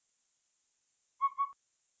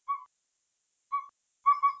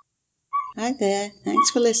Hi there, thanks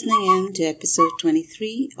for listening in to episode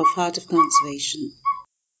 23 of Heart of Conservation.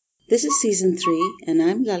 This is season 3, and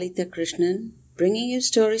I'm Lalita Krishnan, bringing you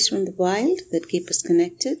stories from the wild that keep us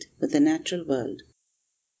connected with the natural world.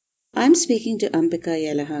 I'm speaking to Ambika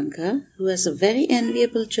Yelahanka, who has a very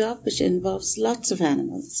enviable job which involves lots of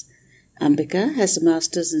animals. Ambika has a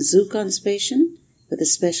master's in zoo conservation with a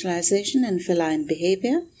specialization in feline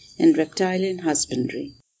behavior and reptilian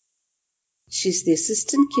husbandry. She's the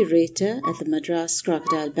assistant curator at the Madras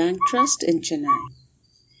Crocodile Bank Trust in Chennai.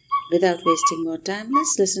 Without wasting more time,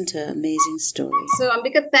 let's listen to her amazing story. So,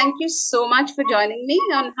 Ambika, thank you so much for joining me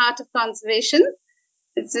on Heart of Conservation.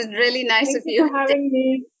 It's really nice Thank of you you. for having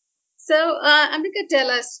me. So, Ambika, tell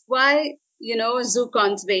us why, zoo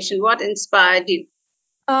conservation, what inspired you?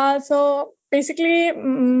 So basically,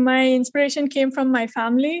 my inspiration came from my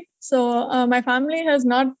family. So my family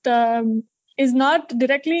is not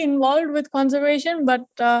directly involved with conservation, but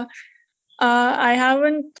I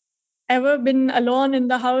haven't ever been alone in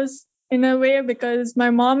the house in a way because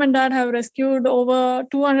my mom and dad have rescued over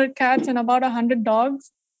 200 cats and about 100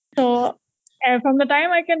 dogs. So from the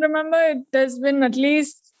time I can remember, there's been at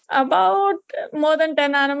least about more than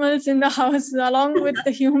 10 animals in the house along with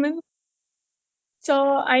the humans.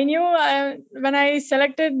 So I knew when I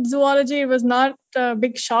selected zoology, it was not a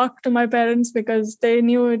big shock to my parents because they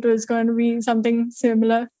knew it was going to be something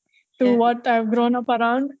similar to what I've grown up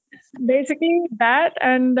around. Basically that,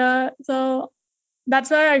 and so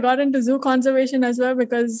that's why I got into zoo conservation as well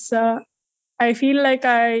because I feel like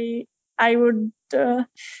I would.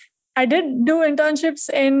 I did do internships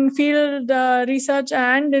in field research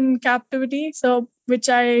and in captivity, so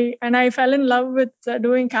I fell in love with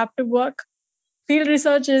doing captive work. Field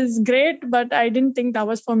research is great, but I didn't think that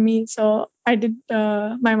was for me. So I did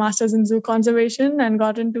my master's in zoo conservation and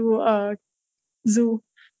got into a zoo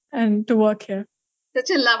and to work here. Such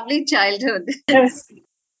a lovely childhood. Yes.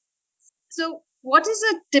 So, what is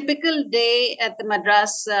a typical day at the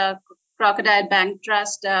Madras Crocodile Bank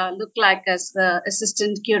Trust look like as the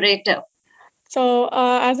assistant curator? So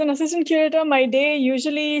as an assistant curator, my day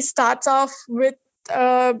usually starts off with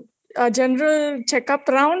a general checkup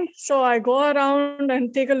round. So I go around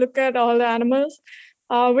and take a look at all the animals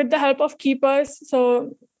with the help of keepers.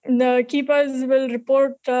 So the keepers will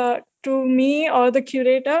report to me or the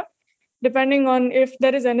curator, depending on if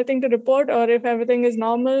there is anything to report or if everything is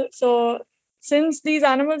normal. So since these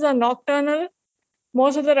animals are nocturnal,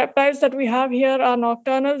 most of the reptiles that we have here are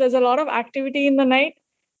nocturnal. There's a lot of activity in the night,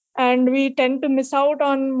 and we tend to miss out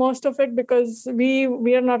on most of it because we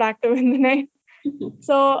are not active in the night.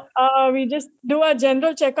 So we just do a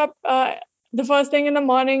general checkup the first thing in the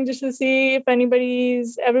morning just to see if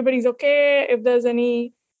everybody's okay, if there's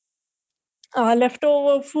any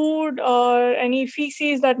leftover food or any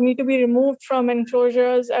feces that need to be removed from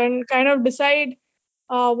enclosures, and kind of decide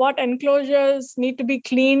what enclosures need to be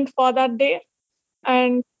cleaned for that day.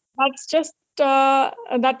 And that's just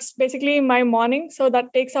that's basically my morning. So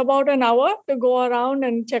that takes about an hour to go around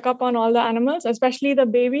and check up on all the animals, especially the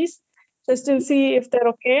babies, just to see if they're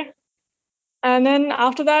okay. And then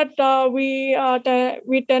after that,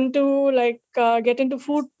 we tend to get into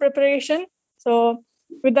food preparation. So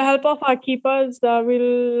with the help of our keepers,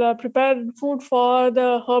 we'll prepare food for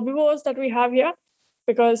the herbivores that we have here.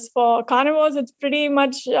 Because for carnivores, it's pretty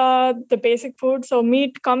much the basic food. So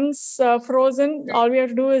meat comes frozen. All we have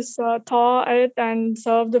to do is thaw it and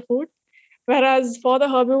serve the food. Whereas for the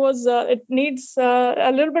herbivores, it needs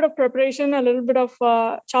a little bit of preparation, a little bit of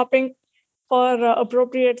chopping for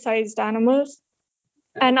appropriate sized animals.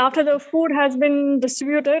 And after the food has been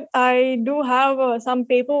distributed, I do have some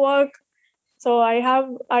paperwork. So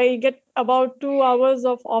I get about 2 hours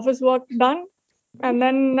of office work done. And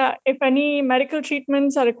then if any medical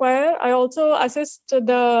treatments are required, I also assist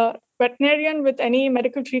the veterinarian with any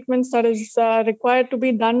medical treatments that is required to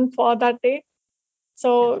be done for that day.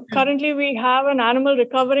 So currently we have an animal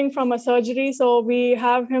recovering from a surgery. So we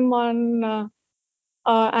have him on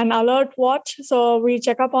an alert watch. So we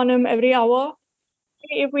check up on him every hour.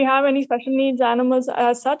 If we have any special needs animals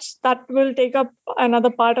as such, that will take up another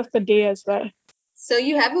part of the day as well. So,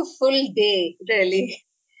 you have a full day, really.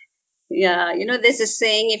 Yeah, there's a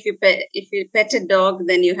saying if you pet a dog,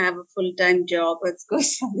 then you have a full-time job. It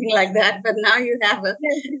goes something like that. But now you have a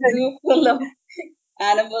zoo full of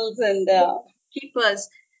animals and keepers.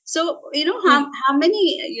 So, how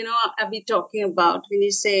many are we talking about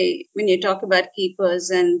when you talk about keepers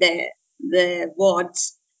and their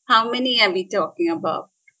wards? How many are we talking about?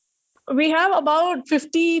 We have about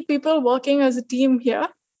 50 people working as a team here.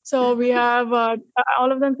 So we have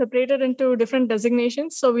all of them separated into different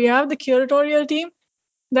designations. So we have the curatorial team,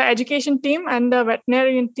 the education team, and the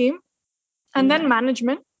veterinarian team. and then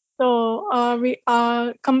management. So we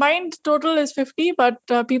combined total is 50, but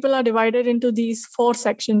people are divided into these 4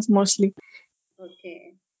 sections mostly.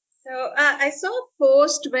 Okay. So I saw a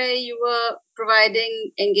post where you were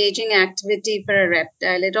providing engaging activity for a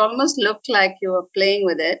reptile. It almost looked like you were playing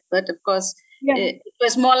with it, but of course, it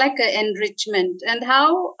was more like an enrichment. And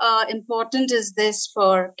how important is this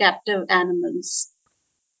for captive animals?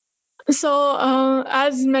 So,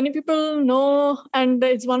 as many people know, and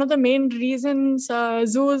it's one of the main reasons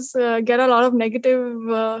zoos get a lot of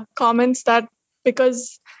negative comments, that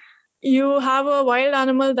because you have a wild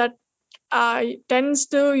animal that tends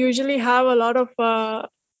to usually have a lot of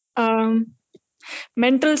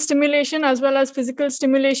mental stimulation as well as physical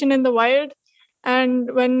stimulation in the wild.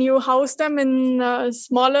 And when you house them in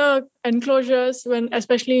smaller enclosures,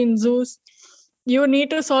 especially in zoos, you need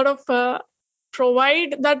to sort of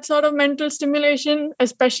provide that sort of mental stimulation,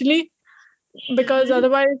 especially because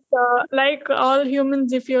otherwise, like all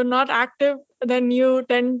humans, if you're not active, then you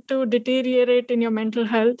tend to deteriorate in your mental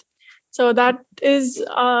health. So that is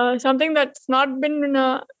something that's not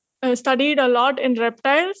been studied a lot in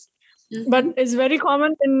reptiles, but is very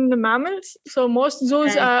common in the mammals. So most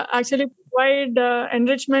zoos actually provide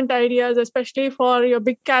enrichment ideas, especially for your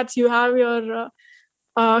big cats. You have your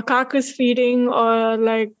carcass feeding, or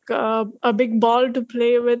like a big ball to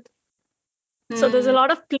play with. So there's a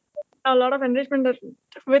lot of enrichment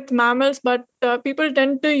with mammals, but people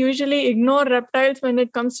tend to usually ignore reptiles when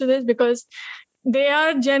it comes to this, because they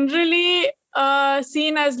are generally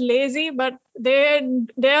seen as lazy, but they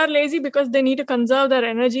are lazy because they need to conserve their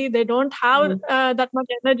energy. They don't have that much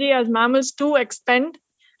energy as mammals to expend.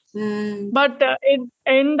 But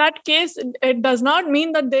in that case, it does not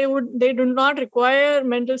mean that they do not require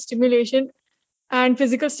mental stimulation and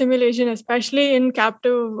physical stimulation, especially in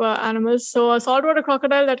captive animals. So a saltwater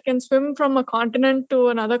crocodile that can swim from a continent to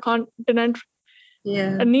another continent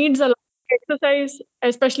needs a lot of exercise,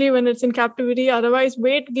 especially when it's in captivity. Otherwise,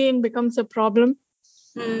 weight gain becomes a problem.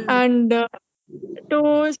 And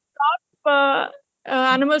to stop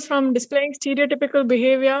animals from displaying stereotypical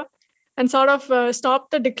behavior and sort of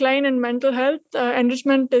stop the decline in mental health,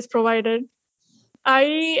 enrichment is provided.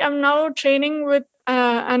 I am now training with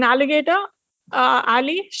an alligator,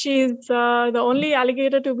 Ali. She's the only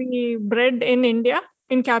alligator to be bred in India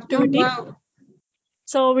in captivity. Oh, wow.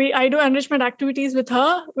 So I do enrichment activities with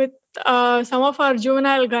her, with some of our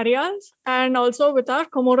juvenile gharials, and also with our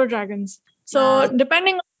Komodo dragons. So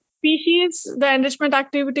depending on species, the enrichment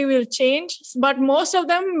activity will change, but most of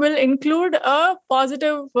them will include a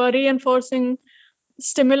positive reinforcing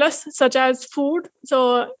stimulus, such as food.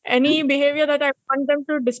 So any behavior that I want them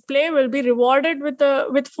to display will be rewarded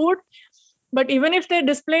with food. But even if they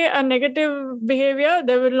display a negative behavior,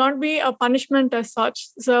 there will not be a punishment as such.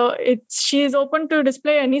 So she is open to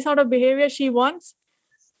display any sort of behavior she wants.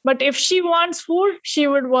 But if she wants food, she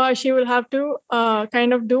will have to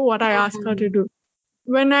kind of do what I ask her to do.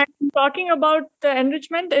 When I'm talking about the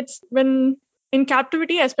enrichment, it's when in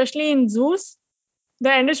captivity, especially in zoos,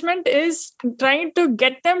 the enrichment is trying to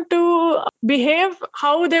get them to behave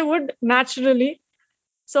how they would naturally.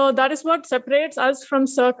 So that is what separates us from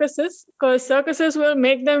circuses, because circuses will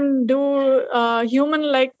make them do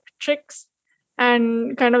human-like tricks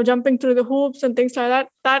and kind of jumping through the hoops and things like that.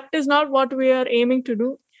 That is not what we are aiming to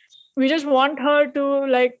do. We just want her to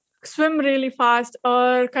like swim really fast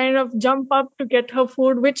or kind of jump up to get her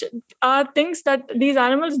food, which are things that these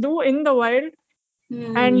animals do in the wild.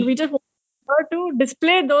 And we just want her to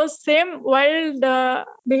display those same wild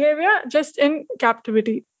behavior just in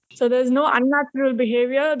captivity. So there's no unnatural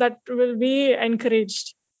behavior that will be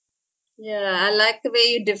encouraged. Yeah, I like the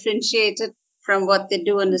way you differentiate it from what they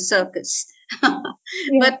do in the circus.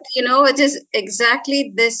 But it is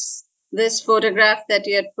exactly this photograph that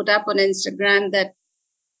you had put up on Instagram that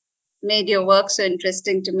made your work so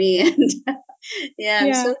interesting to me. And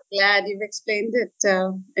I'm so glad you've explained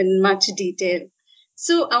it in much detail.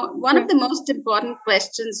 So one of the most important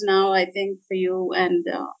questions now, I think, for you and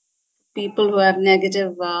people who have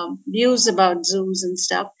negative views about zoos and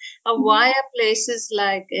stuff, why are places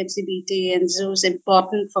like MCBT and zoos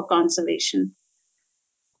important for conservation?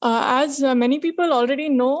 As many people already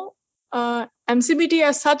know, MCBT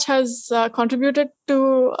as such has contributed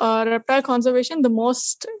to reptile conservation the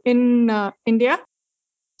most in India.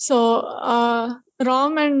 So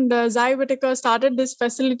Rom and Zai Whitaker started this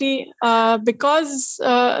facility because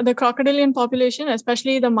the crocodilian population,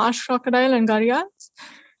 especially the marsh crocodile and gharials,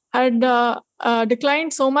 had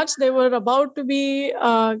declined so much they were about to be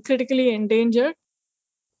critically endangered.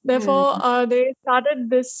 Therefore, they started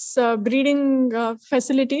this breeding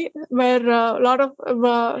facility where a lot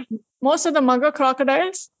of most of the mugger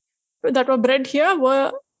crocodiles that were bred here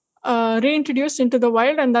were reintroduced into the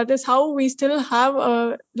wild, and that is how we still have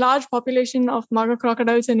a large population of marga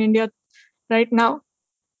crocodiles in India right now.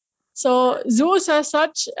 So zoos as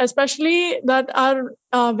such, especially that are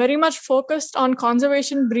very much focused on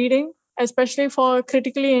conservation breeding, especially for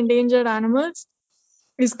critically endangered animals,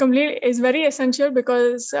 is very essential,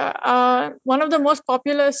 because one of the most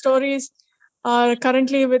popular stories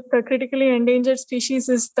currently with the critically endangered species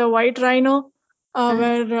is the white rhino,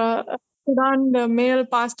 where Sudan, the male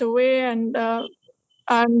passed away, and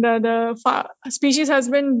the species has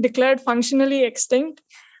been declared functionally extinct.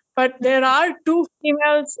 But there are two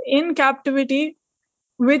females in captivity,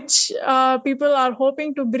 which people are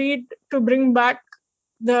hoping to breed to bring back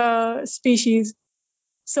the species.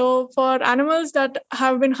 So for animals that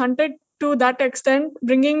have been hunted to that extent,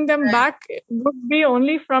 bringing them back would be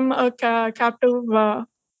only from a captive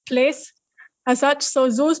place as such. So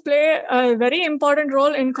zoos play a very important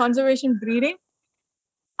role in conservation breeding.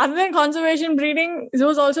 Other than conservation breeding,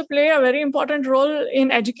 zoos also play a very important role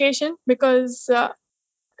in education, because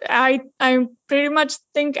I pretty much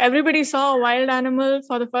think everybody saw a wild animal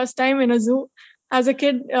for the first time in a zoo. As a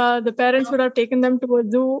kid, the parents would have taken them to a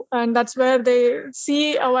zoo, and that's where they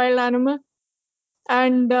see a wild animal.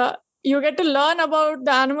 And you get to learn about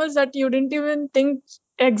the animals that you didn't even think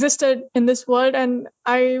existed in this world. And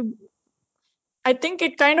I think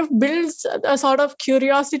it kind of builds a sort of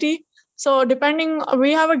curiosity. So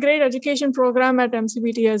we have a great education program at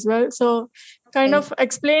MCBT as well. So kind of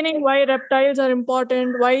explaining why reptiles are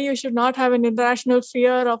important, why you should not have an irrational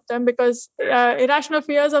fear of them, because irrational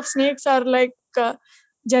fears of snakes are like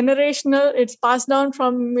generational. It's passed down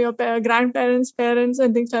from your grandparents, parents,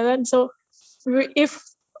 and things like that. So if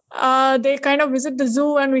they kind of visit the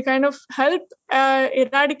zoo and we kind of help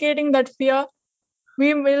eradicating that fear,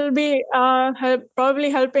 we will be probably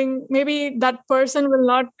helping. Maybe that person will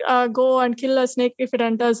not go and kill a snake if it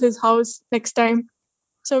enters his house next time.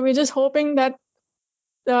 So we're just hoping that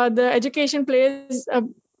the education plays a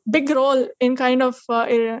big role in kind of,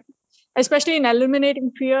 especially in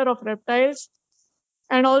eliminating fear of reptiles,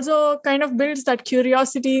 and also kind of builds that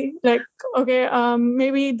curiosity. Like, okay,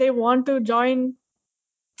 maybe they want to join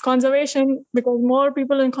conservation, because more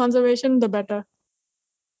people in conservation, the better.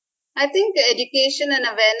 I think education and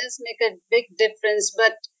awareness make a big difference,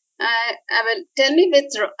 but I will tell me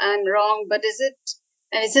if I'm wrong, but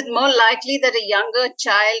is it more likely that a younger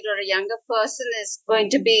child or a younger person is going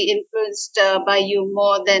to be influenced by you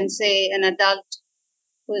more than, say, an adult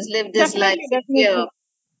who has lived his life here?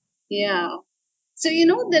 Yeah. So,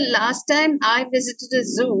 the last time I visited a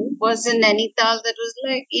zoo was in Nainital. That was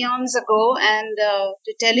like eons ago. And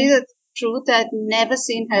to tell you the truth, I'd never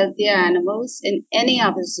seen healthier animals in any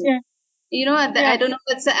other zoo. Yeah. I don't know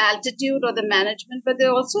if it's the altitude or the management, but they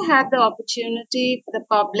also had the opportunity for the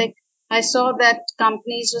public. I saw that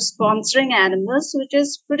companies were sponsoring animals, which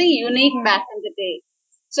is pretty unique back in the day.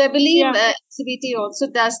 So I believe CBT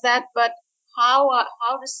also does that. But how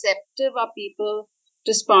receptive are people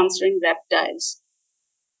to sponsoring reptiles?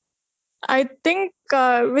 I think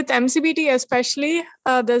with MCBT especially,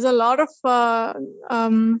 there's a lot of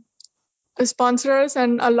sponsors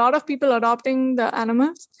and a lot of people adopting the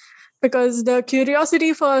animals, because the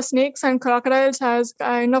curiosity for snakes and crocodiles has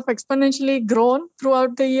kind of exponentially grown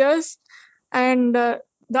throughout the years. And the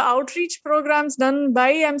outreach programs done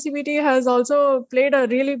by MCBT has also played a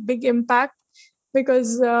really big impact,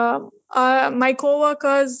 because my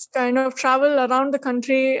co-workers kind of travel around the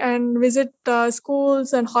country and visit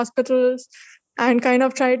schools and hospitals, and kind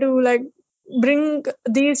of try to like bring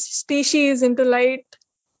these species into light,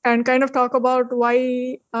 and kind of talk about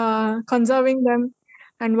why conserving them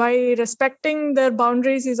and why respecting their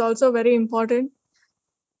boundaries is also very important.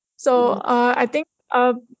 So I think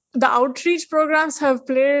the outreach programs have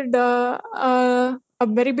played a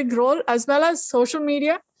very big role, as well as social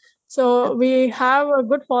media. So we have a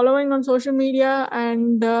good following on social media,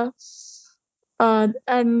 and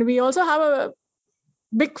we also have a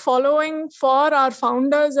big following for our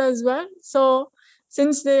founders as well. So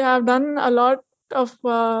since they have done a lot of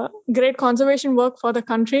great conservation work for the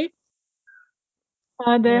country,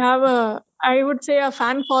 they have I would say, a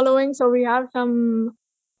fan following. So we have some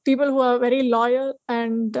people who are very loyal,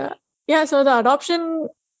 and so the adoption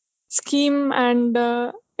scheme, and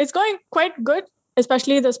it's going quite good,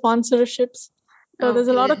 especially the sponsorships. So there's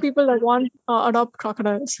a lot of people that want to adopt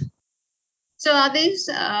crocodiles. So are these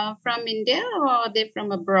from India, or are they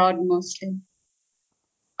from abroad mostly?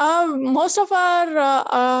 Most of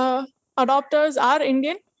our adopters are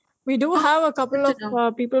Indian, we do have a couple Good to know.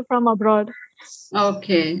 of people from abroad.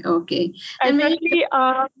 Okay. And when Especially,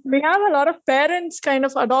 we have a lot of parents kind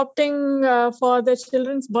of adopting for their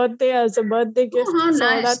children's birthday as a birthday gift. how So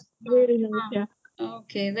nice. that's really nice. Yeah.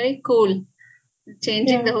 Okay, very cool.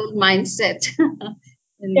 Changing Yeah. the whole mindset.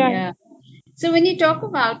 And Yeah. yeah. So when you talk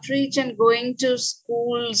of outreach and going to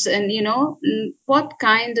schools and what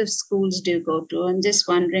kind of schools do you go to? I'm just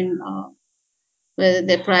wondering whether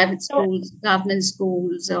they're private So, schools, government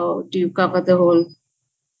schools, or do you cover the whole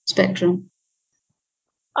spectrum?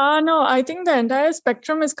 no, I think the entire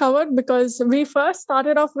spectrum is covered because we first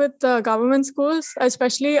started off with government schools,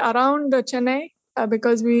 especially around Chennai,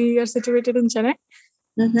 because we are situated in Chennai.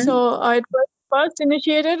 Mm-hmm. So it was first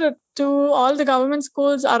initiated to all the government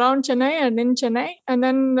schools around Chennai and in Chennai, and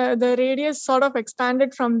then the radius sort of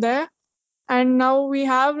expanded from there. And now we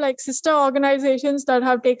have like sister organizations that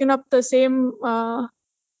have taken up the same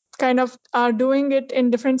kind of are doing it in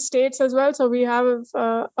different states as well. So we have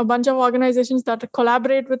a bunch of organizations that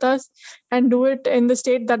collaborate with us and do it in the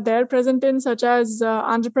state that they're present in, such as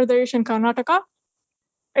Andhra Pradesh and Karnataka.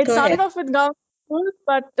 It Go ahead. started off with government schools,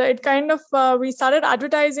 but it kind of we started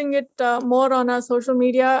advertising it more on our social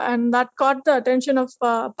media, and that caught the attention of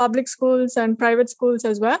public schools and private schools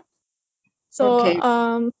as well. So Okay.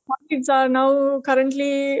 colleagues are now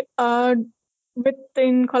currently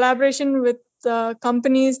in collaboration with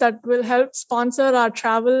companies that will help sponsor our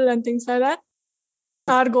travel and things like that.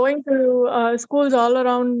 Are going to schools all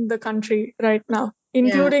around the country right now, Yeah.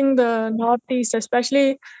 including the Northeast,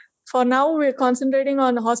 especially. For now, we're concentrating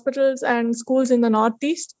on hospitals and schools in the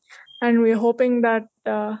Northeast, and we're hoping that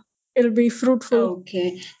it'll be fruitful.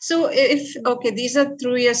 Okay. So these are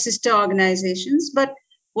through your sister organizations, but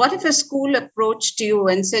what if a school approached you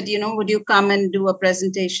and said, would you come and do a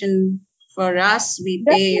presentation for us? We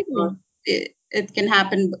pay, Definitely. or it can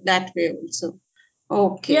happen that way also.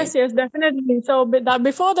 Okay. Yes, definitely. So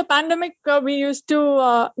before the pandemic, we used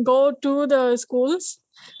to go to the schools,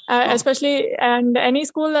 Oh, especially, and any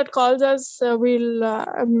school that calls us, we'll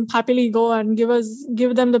happily go and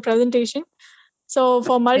give them the presentation. So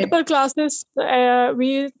for okay. multiple classes,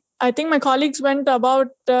 I think my colleagues went about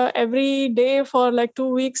every day for like 2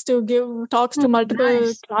 weeks to give talks to multiple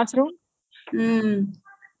Nice. classrooms. Mm.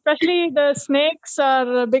 Especially the snakes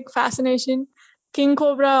are a big fascination. King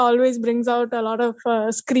Cobra always brings out a lot of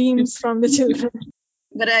screams from the children.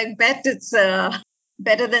 But I bet it's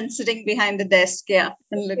better than sitting behind the desk, yeah,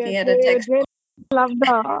 and looking Yes, at a they textbook. love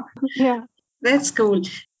the yeah. That's cool.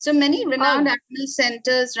 So many renowned Um, animal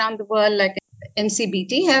centers around the world, like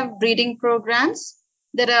MCBT, have breeding programs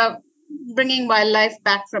that are bringing wildlife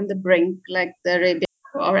back from the brink, like the rabies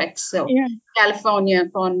oryx, so yeah. California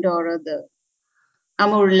condor, or the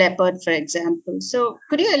Amur leopard, for example. So,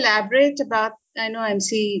 could you elaborate about? I know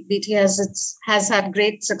MCBT has had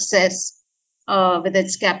great success with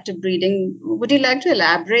its captive breeding. Would you like to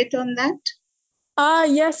elaborate on that?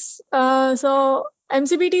 Yes. So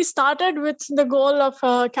MCBT started with the goal of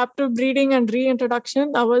captive breeding and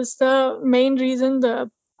reintroduction. That was the main reason the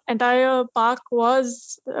entire park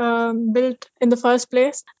was built in the first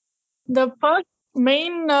place. The first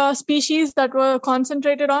main species that were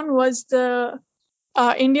concentrated on was the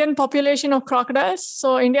Indian population of crocodiles.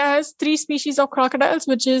 So India has 3 species of crocodiles,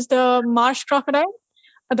 which is the marsh crocodile,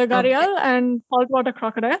 the Okay. gharial, and saltwater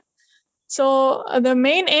crocodile. So the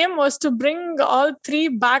main aim was to bring all 3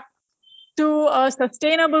 back to a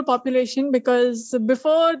sustainable population, because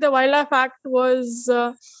before the Wildlife Act was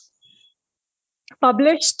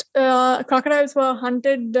published, crocodiles were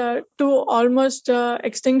hunted to almost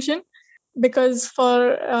extinction because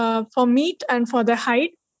for meat and for their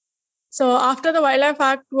hide. So after the Wildlife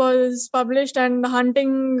Act was published and the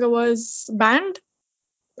hunting was banned,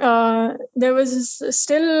 there was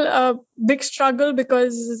still a big struggle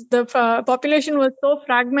because the population was so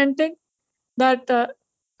fragmented that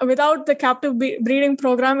without the captive breeding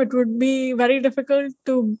program, it would be very difficult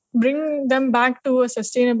to bring them back to a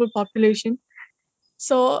sustainable population.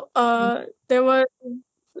 So there were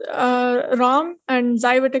Ram and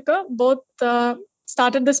Zai Whitaker both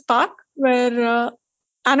started this park where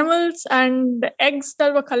animals and eggs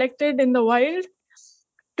that were collected in the wild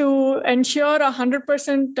to ensure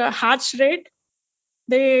 100% hatch rate.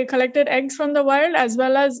 They collected eggs from the wild as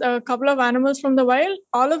well as a couple of animals from the wild.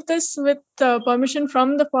 All of this with permission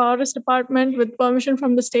from the forest department, with permission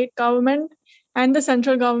from the state government and the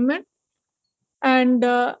central government. And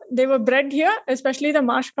they were bred here, especially the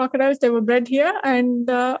marsh crocodiles. They were bred here, and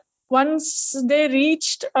once they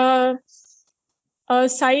reached a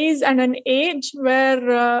size and an age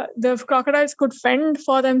where the crocodiles could fend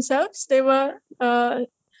for themselves, they were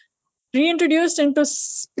reintroduced into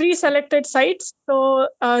pre-selected sites. So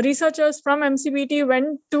researchers from MCBT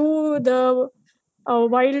went to the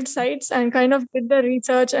wild sites and kind of did the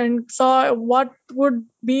research and saw what would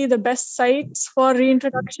be the best sites for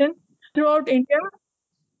reintroduction throughout India.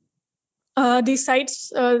 These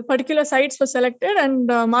sites, particular sites were selected, and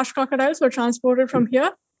marsh crocodiles were transported from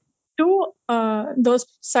here to those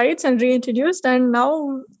sites and reintroduced. And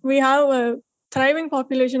now we have a thriving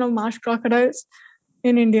population of marsh crocodiles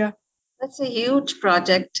in India. That's a huge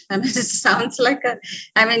project. I mean, it sounds like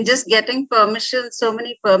just getting permission, so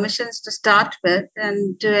many permissions to start with,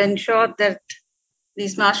 and to ensure that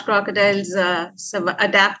these marsh crocodiles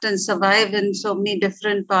adapt and survive in so many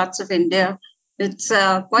different parts of India. It's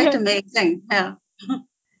quite amazing. Yeah.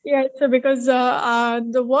 Yeah, so because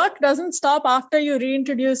the work doesn't stop after you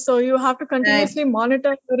reintroduce, so you have to continuously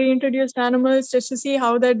monitor the reintroduced animals just to see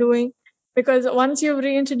how they're doing. Because once you've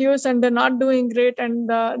reintroduced and they're not doing great and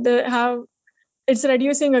it's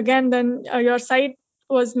reducing again, then your site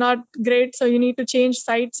was not great, so you need to change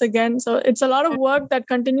sites again. So it's a lot of work that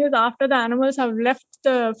continues after the animals have left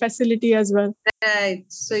the facility as well. Right.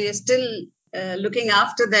 So you're still looking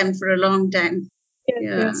after them for a long time.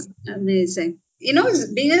 Yes. Amazing.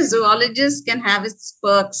 Being a zoologist can have its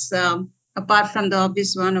perks, apart from the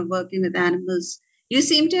obvious one of working with animals. You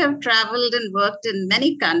seem to have traveled and worked in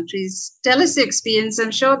many countries. Tell us your experience.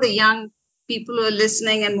 I'm sure the young people who are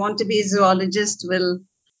listening and want to be a zoologist will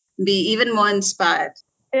be even more inspired.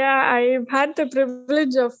 Yeah, I've had the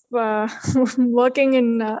privilege of working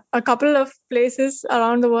in a couple of places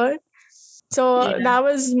around the world. So that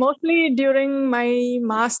was mostly during my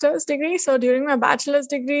master's degree. So during my bachelor's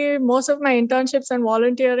degree, most of my internships and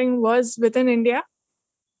volunteering was within India.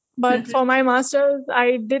 But for my master's,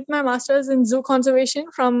 I did my master's in zoo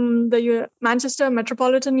conservation from the Manchester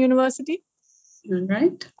Metropolitan University.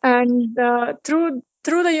 Right. And through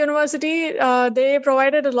the university, they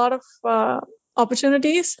provided a lot of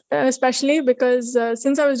opportunities, especially because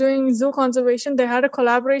since I was doing zoo conservation, they had a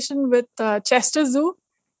collaboration with Chester Zoo,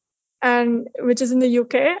 and which is in the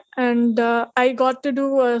UK, and I got to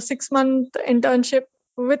do a 6-month internship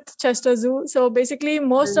with Chester Zoo. So basically,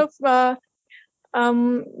 while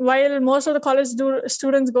most of the college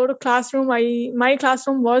students go to classroom, my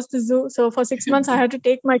classroom was the zoo. So for 6 months, I had to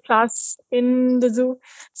take my class in the zoo.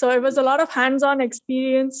 So it was a lot of hands-on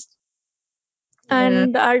experience,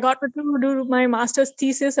 and I got to do my master's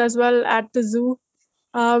thesis as well at the zoo.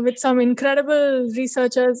 With some incredible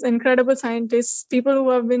researchers, incredible scientists, people who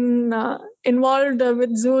have been involved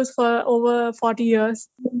with zoos for over 40 years.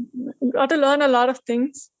 Got to learn a lot of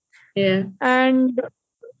things. Yeah. And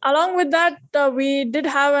along with that, we did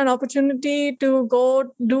have an opportunity to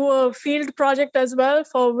go do a field project as well,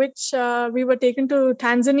 for which we were taken to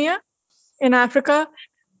Tanzania in Africa.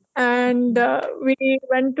 And we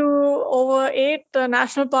went to over 8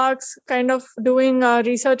 national parks, kind of doing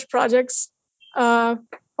research projects, for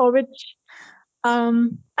which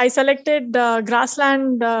I selected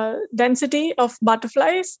grassland density of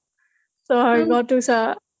butterflies. So I got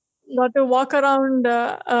to walk around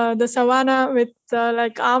the savannah with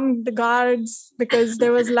armed guards, because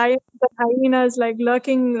there was lions and hyenas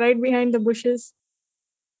lurking right behind the bushes.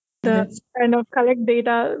 Kind of collect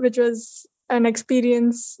data, which was an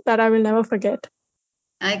experience that I will never forget.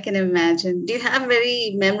 I can imagine. Do you have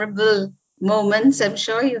very memorable moments? I'm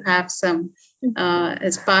sure you have some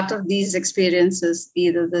as part of these experiences,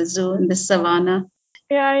 either the zoo and the savannah.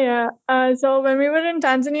 Yeah. So when we were in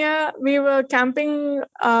Tanzania, we were camping.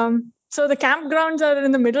 So the campgrounds are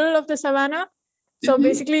in the middle of the savannah. So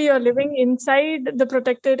basically, you're living inside the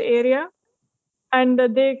protected area. And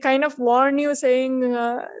they kind of warn you, saying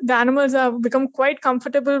the animals have become quite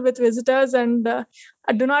comfortable with visitors and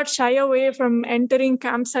do not shy away from entering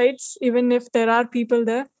campsites, even if there are people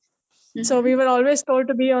there. So we were always told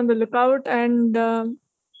to be on the lookout. And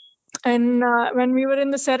when we were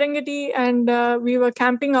in the Serengeti and we were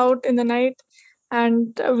camping out in the night,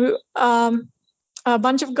 and a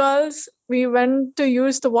bunch of girls, we went to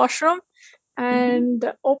use the washroom and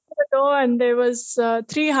opened the door, and there was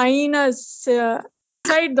 3 hyenas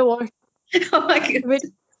inside the washroom. Oh my goodness.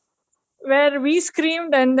 Where we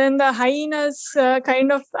screamed, and then the hyenas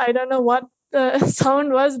kind of, I don't know what the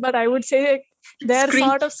sound was, but I would say their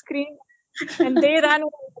sort of scream, and they ran in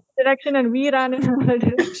another direction and we ran in another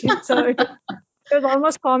direction. So it was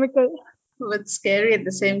almost comical. But scary at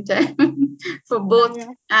the same time for both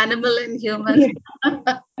animal and human.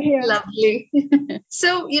 Lovely.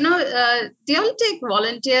 So, do you all take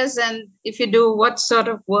volunteers? And if you do, what sort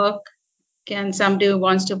of work can somebody who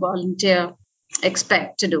wants to volunteer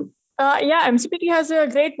expect to do? Yeah, MCPT has a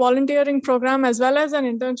great volunteering program as well as an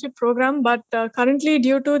internship program. But currently,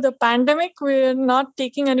 due to the pandemic, we're not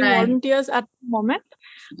taking any volunteers at the moment.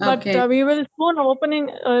 But we will soon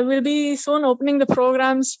we'll be soon opening the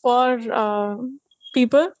programs for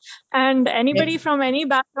people, and anybody from any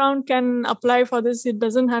background can apply for this. It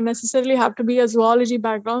doesn't necessarily have to be a zoology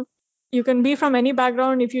background. You can be from any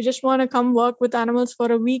background. If you just want to come work with animals for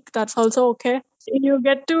a week, that's also okay. You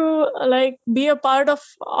get to be a part of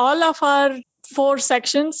all of our 4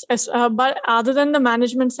 sections, but other than the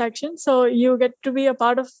management section. So you get to be a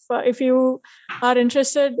part of, if you are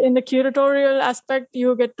interested in the curatorial aspect,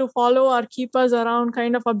 you get to follow our keepers around,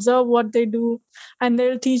 kind of observe what they do, and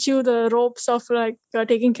they'll teach you the ropes of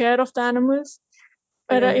taking care of the animals.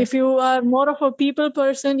 But if you are more of a people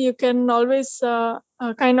person, you can always tell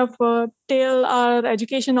our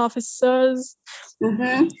education officers who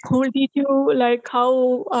will teach you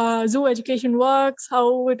how zoo education works,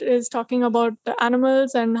 how it is talking about the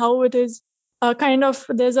animals, and how it is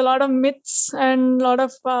there's a lot of myths and a lot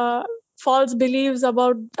of false beliefs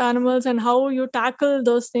about animals and how you tackle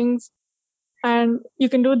those things. And you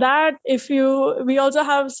can do that. We also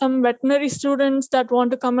have some veterinary students that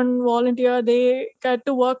want to come and volunteer. They get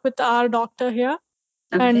to work with our doctor here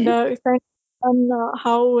and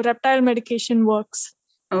how reptile medication works.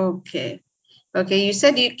 Okay. You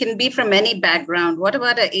said you can be from any background. What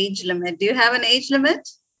about an age limit? Do you have an age limit?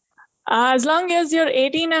 As long as you're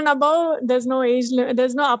 18 and above, there's no age limit.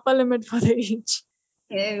 There's no upper limit for the age.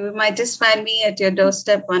 Yeah, you might just find me at your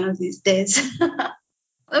doorstep one of these days.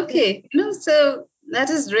 Okay. So that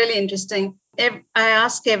is really interesting. I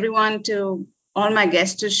ask all my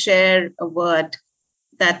guests to share a word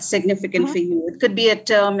that's significant for you. It could be a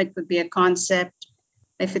term, it could be a concept.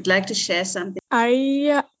 If you'd like to share something.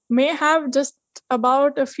 I may have just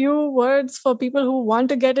about a few words for people who want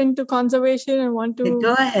to get into conservation and want to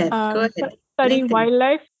go ahead. study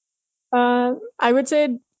wildlife. I would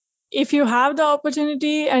say, if you have the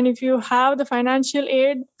opportunity and if you have the financial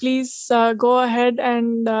aid, please go ahead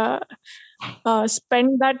and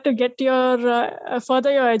spend that to get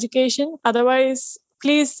further your education. Otherwise,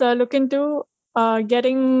 please look into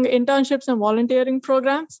getting internships and volunteering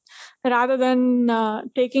programs rather than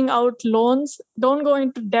taking out loans. Don't go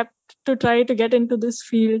into debt to try to get into this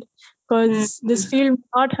field, because this field will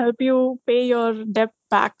not help you pay your debt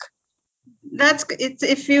back. It's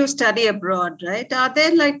if you study abroad, right? Are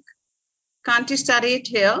there can't you study it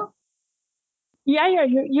here? Yeah,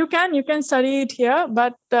 you can study it here,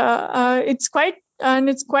 but it's quite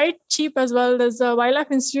cheap as well. There's the Wildlife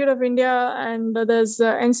Institute of India, and there's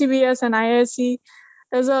NCBS and IISc.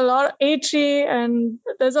 There's a lot of ATRI, and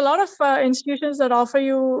there's a lot of institutions that offer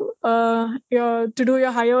you to do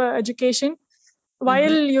your higher education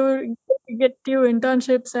while you get your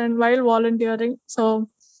internships and while volunteering. So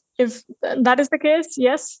if that is the case,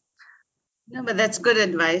 yes. No, but that's good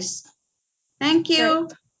advice. Thank you.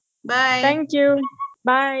 Right. Bye. Thank you.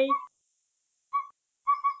 Bye.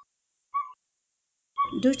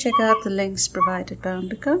 Do check out the links provided by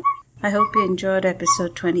Ambika. I hope you enjoyed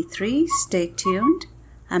episode 23. Stay tuned.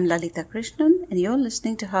 I'm Lalita Krishnan, and you're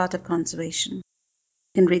listening to Heart of Conservation. You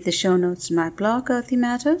can read the show notes in my blog, Earthy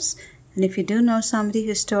Matters. And if you do know somebody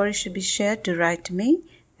whose story should be shared, do write to me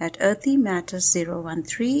at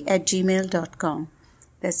earthymatters013@gmail.com.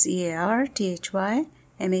 That's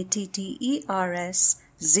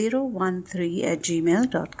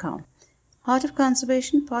EARTHYMATTERS013@gmail.com. Heart of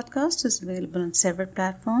Conservation podcast is available on several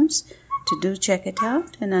platforms, so do check it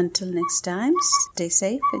out. And until next time, stay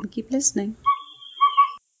safe and keep listening.